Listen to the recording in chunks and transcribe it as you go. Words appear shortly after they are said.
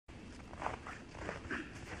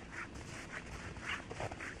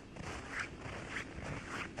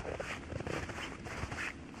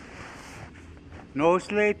No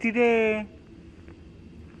sleigh today.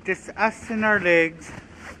 Just us and our legs.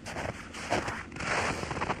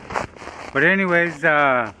 But anyways,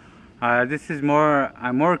 this is more.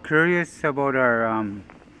 I'm more curious about our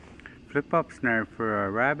flip-up snare for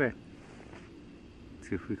our rabbit. Let's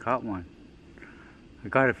see if we caught one. I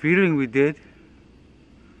got a feeling we did.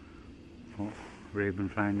 Oh, raven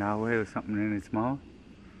flying that way with something in its mouth.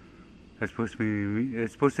 That's supposed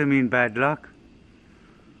to mean bad luck.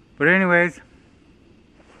 But anyways,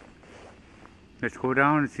 let's go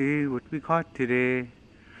down and see what we caught today.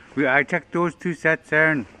 I checked those two sets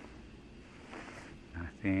there and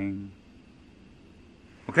nothing.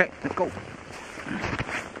 Okay, let's go.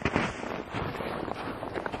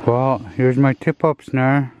 Well, here's my tip-up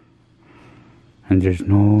snare. And there's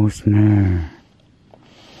no snare.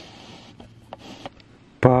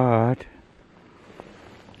 But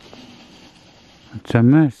it's a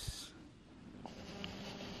mess.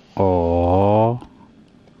 Oh.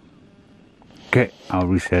 Okay, I'll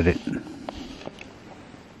reset it.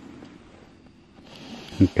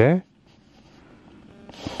 Okay.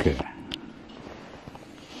 Okay.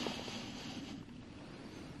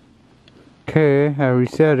 Okay, I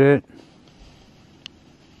reset it.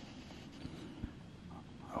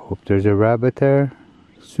 I hope there's a rabbit there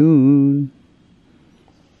soon.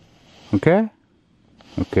 Okay?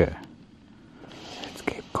 Okay. Let's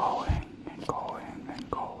keep going and going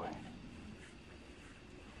and going.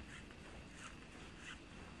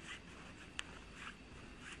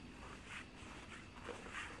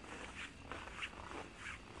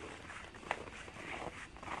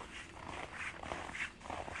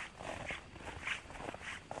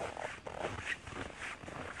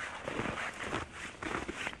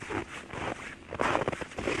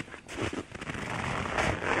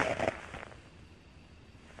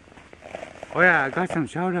 Oh yeah, I got some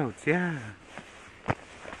shout outs, yeah.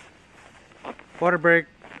 Water break.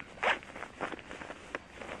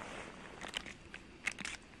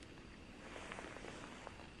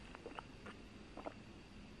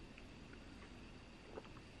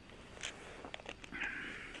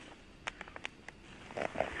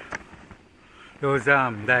 There was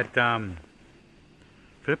that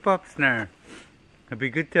flip up snare. It'd be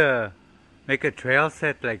good to make a trail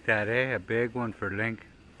set like that, eh? A big one for Link.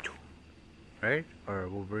 Right? Or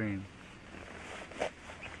Wolverine.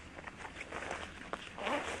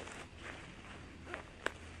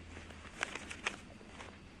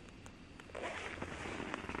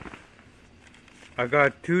 I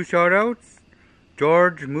got two shout outs.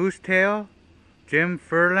 George Moosetail, Jim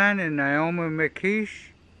Furlan, and Naomi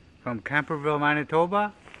McKeish from Camperville,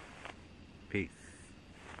 Manitoba. Peace.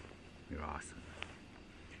 You're awesome.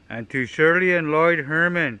 And to Shirley and Lloyd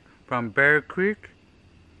Herman from Bear Creek,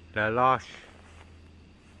 La Loche.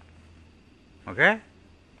 Okay?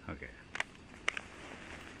 Okay.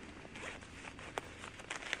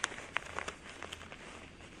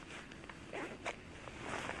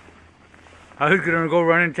 I was gonna go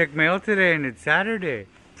run and check mail today and it's Saturday.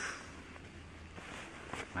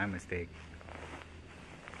 My mistake.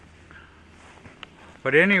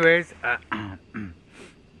 But anyways,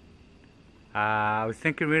 I was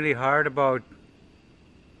thinking really hard about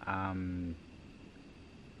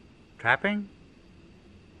trapping.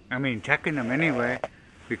 I mean, checking them anyway,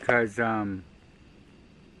 because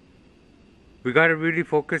we gotta really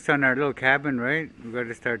focus on our little cabin, right? We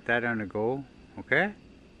gotta start that on the go, okay?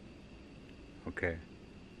 Okay.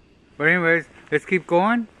 But anyways, let's keep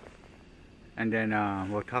going, and then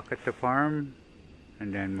we'll talk at the farm,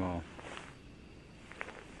 and then we'll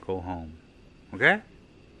go home, okay?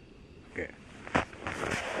 Okay.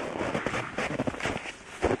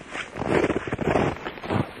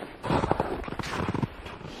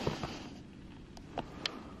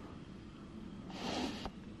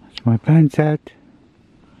 My plan set.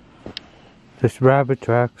 This rabbit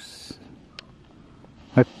tracks.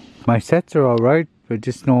 My sets are alright, but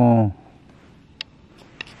just no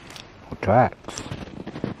tracks.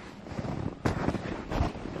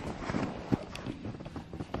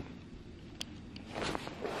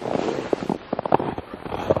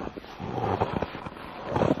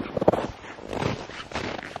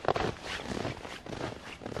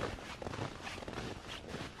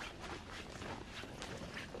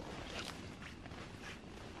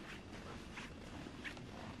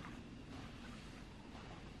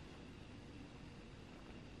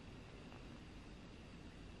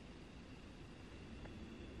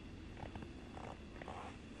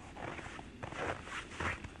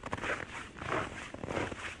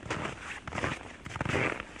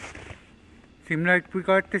 Seems like we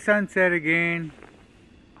got the sunset again.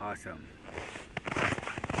 Awesome.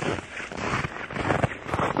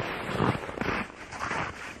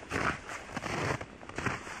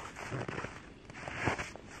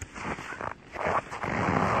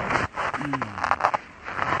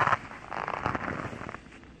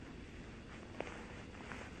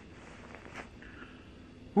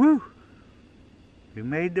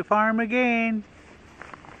 made the farm again.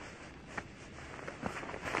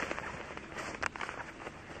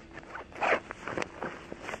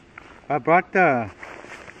 I brought the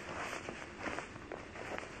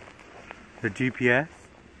GPS.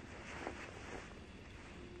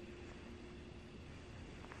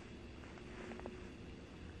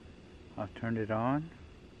 I'll turn it on.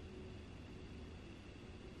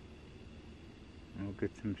 We'll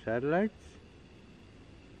get some satellites.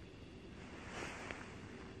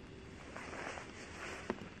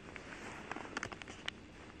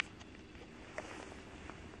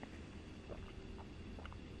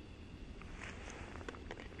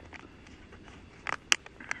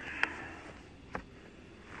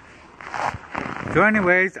 So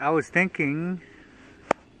anyways, I was thinking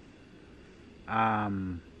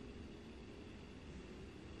my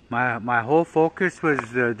whole focus was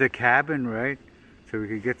the cabin, right? So we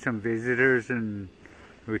could get some visitors and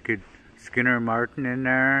we could Skinner Martin in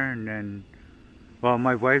there, and then, well,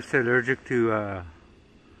 my wife's allergic to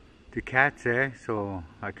cats, so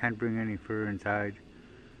I can't bring any fur inside.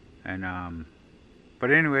 And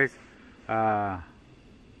but anyways,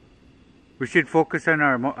 we should focus on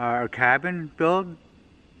our cabin build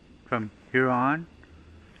from here on,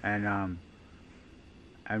 and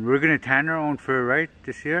we're gonna tan our own fur, right,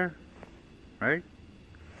 this year, right?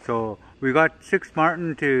 So we got 6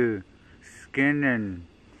 marten to skin and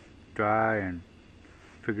dry and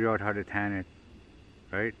figure out how to tan it,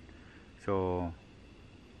 right? So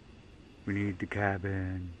we need the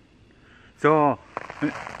cabin. So,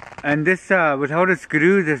 and this without a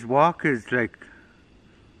screw, this walk is like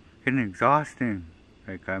getting exhausting.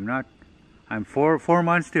 Like I'm 4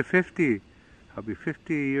 months to 50. I'll be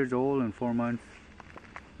 50 years old in 4 months,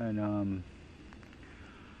 and I'm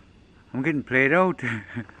getting played out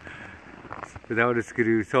without a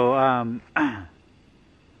screw. So I'm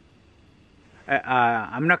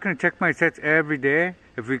not gonna check my sets every day.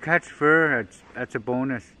 If we catch fur, that's a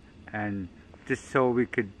bonus, and just so we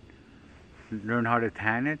could learn how to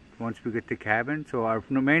tan it once we get the cabin. So our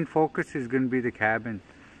main focus is gonna be the cabin.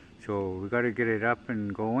 So we got to get it up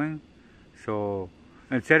and going. So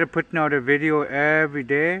instead of putting out a video every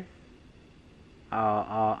day,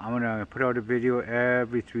 I'm gonna put out a video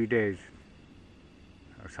every 3 days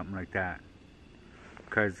or something like that.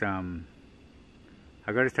 Cause I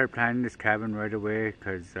got to start planning this cabin right away.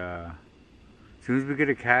 Cause as soon as we get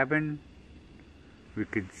a cabin, we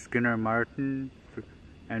could skin our marten,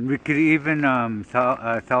 and we could even thaw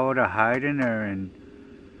out a hide in there, and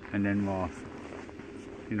then we'll.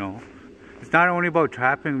 You know, it's not only about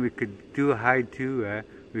trapping, we could do a hide too,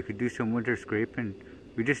 we could do some winter scraping.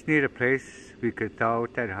 We just need a place we could thaw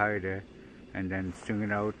out that hide, and then string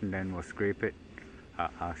it out, and then we'll scrape it.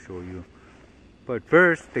 I'll show you. But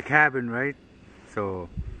first, the cabin, right? So,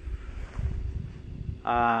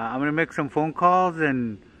 I'm gonna make some phone calls,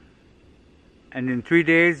 and in 3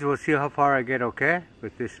 days, we'll see how far I get, okay?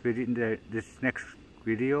 With this video, this next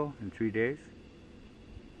video in 3 days,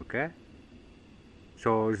 okay?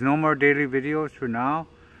 So there's no more daily videos for now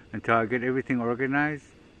until I get everything organized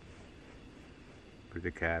for the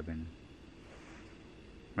cabin.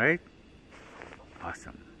 Right?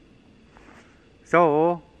 Awesome.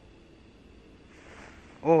 So,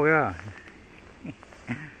 oh yeah,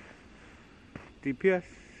 DPS.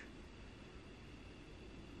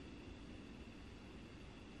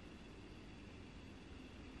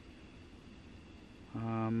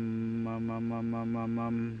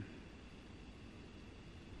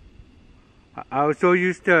 I was so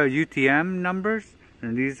used to UTM numbers,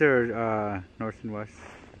 and these are north and west.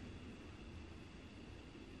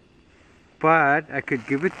 But I could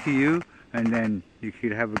give it to you, and then you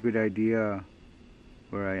could have a good idea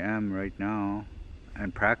where I am right now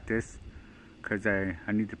and practice, because I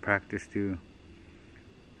need to practice too.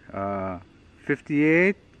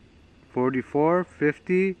 58, 44,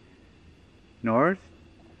 50 north,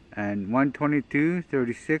 and 122,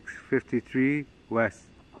 36, 53 west.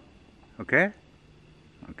 Okay?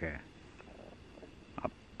 Okay.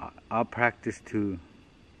 I'll practice too.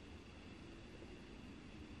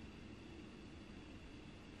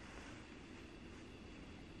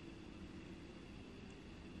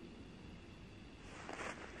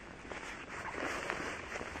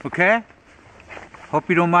 Okay? Hope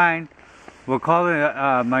you don't mind. We'll call it,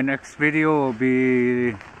 my next video will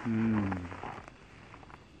be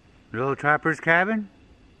Little Trapper's Cabin,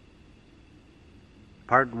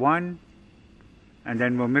 part 1, and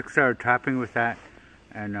then we'll mix our trapping with that,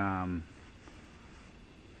 and our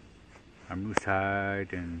moose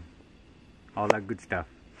hide and all that good stuff.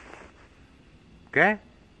 Okay?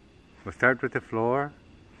 We'll start with the floor.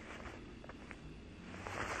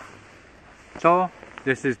 So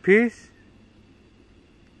This is peace.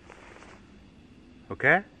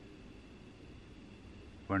 Okay?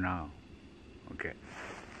 For now. Okay.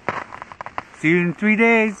 See you in 3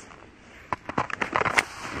 days.